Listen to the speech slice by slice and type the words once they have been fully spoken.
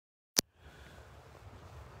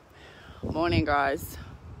Morning, guys.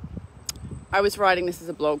 I was writing this as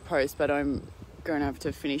a blog post, but I'm going to have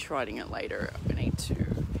to finish writing it later. I need to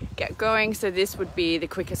get going, so this would be the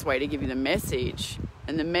quickest way to give you the message.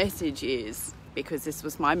 And the message is, because this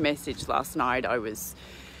was my message last night, I was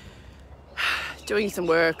doing some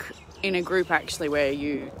work in a group actually where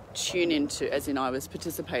you tune into, as in I was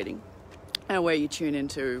participating, and where you tune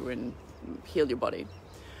into and heal your body.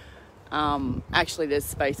 Actually, there's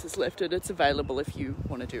spaces left and it's available if you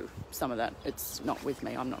want to do some of that. It's not with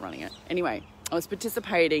me, I'm not running it. Anyway, I was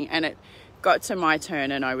participating and it got to my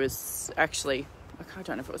turn, and I was actually, I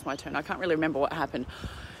don't know if it was my turn, I can't really remember what happened.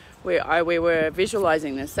 We were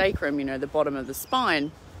visualizing the sacrum, you know, the bottom of the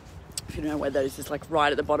spine. If you know where those is, like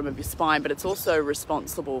right at the bottom of your spine, but it's also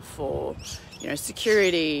responsible for, you know,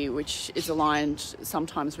 security, which is aligned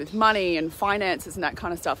sometimes with money and finances and that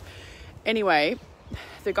kind of stuff. Anyway,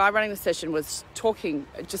 the guy running the session was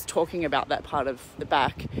just talking about that part of the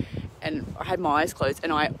back, and I had my eyes closed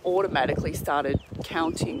and I automatically started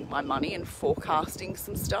counting my money and forecasting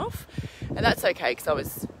some stuff. And that's okay,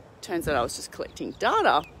 because turns out I was just collecting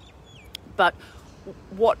data. But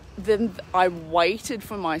then I waited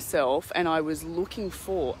for myself and I was looking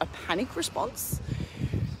for a panic response.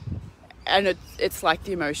 And it's like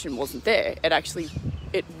the emotion wasn't there.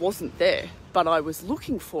 It wasn't there, but I was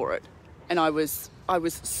looking for it. And I was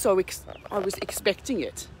expecting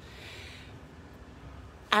it.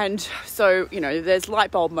 And so, you know, there's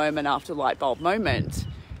light bulb moment after light bulb moment.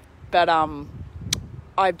 But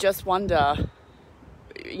I just wonder,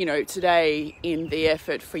 you know, today, in the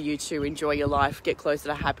effort for you to enjoy your life, get closer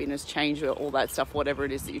to happiness, change all that stuff, whatever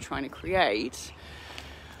it is that you're trying to create,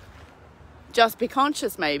 just be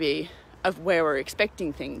conscious maybe of where we're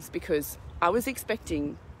expecting things. Because I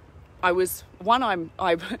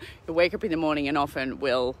wake up in the morning and often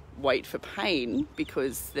will wait for pain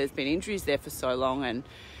because there's been injuries there for so long, and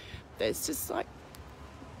there's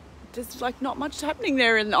not much happening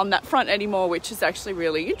there on that front anymore, which is actually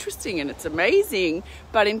really interesting and it's amazing.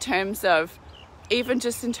 But in terms of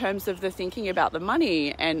the thinking about the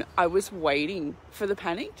money, and I was waiting for the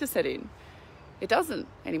panic to set in. It doesn't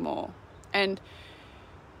anymore. And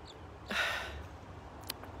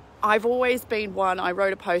I've always been one, I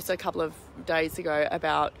wrote a post a couple of days ago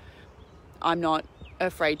about I'm not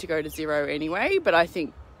afraid to go to zero anyway, but I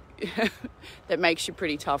think that makes you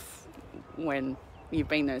pretty tough when you've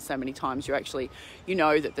been there so many times. You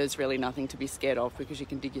know that there's really nothing to be scared of, because you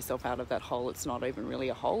can dig yourself out of that hole. It's not even really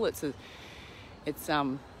a hole. To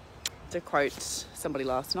quote somebody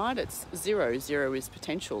last night, it's zero. Zero is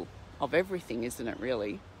potential of everything, isn't it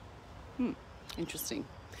really? Interesting.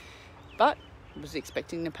 But I was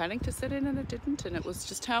expecting the panic to set in and it didn't, and it was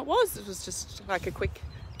just how it was. It was just like a quick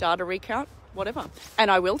data recount, whatever. And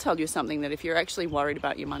I will tell you something, that if you're actually worried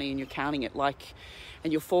about your money and you're counting it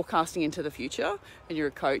and you're forecasting into the future, and you're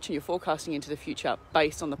a coach and you're forecasting into the future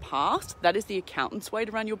based on the past, that is the accountant's way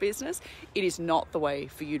to run your business. It is not the way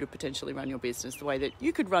for you to potentially run your business. The way that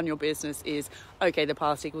you could run your business is, okay, the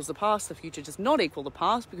past equals the past, the future does not equal the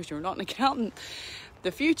past, because you're not an accountant.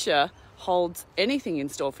 The future holds anything in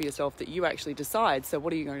store for yourself that you actually decide. So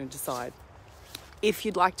what are you going to decide? If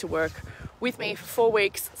you'd like to work with me for 4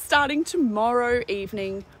 weeks, starting tomorrow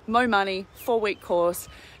evening, Mo Money, 4-week course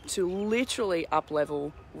to literally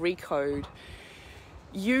up-level, recode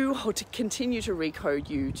you, or to continue to recode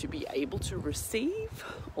you to be able to receive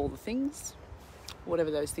all the things,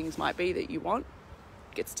 whatever those things might be that you want.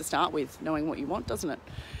 Gets to start with knowing what you want, doesn't it?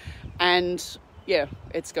 And yeah,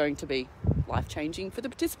 it's going to be life-changing for the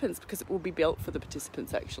participants, because it will be built for the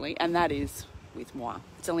participants actually, and that is with moi.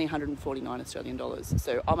 It's only 149 Australian dollars.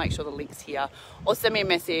 So I'll make sure the link's here, or send me a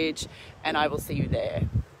message and I will see you there.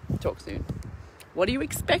 Talk soon. What are you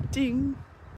expecting?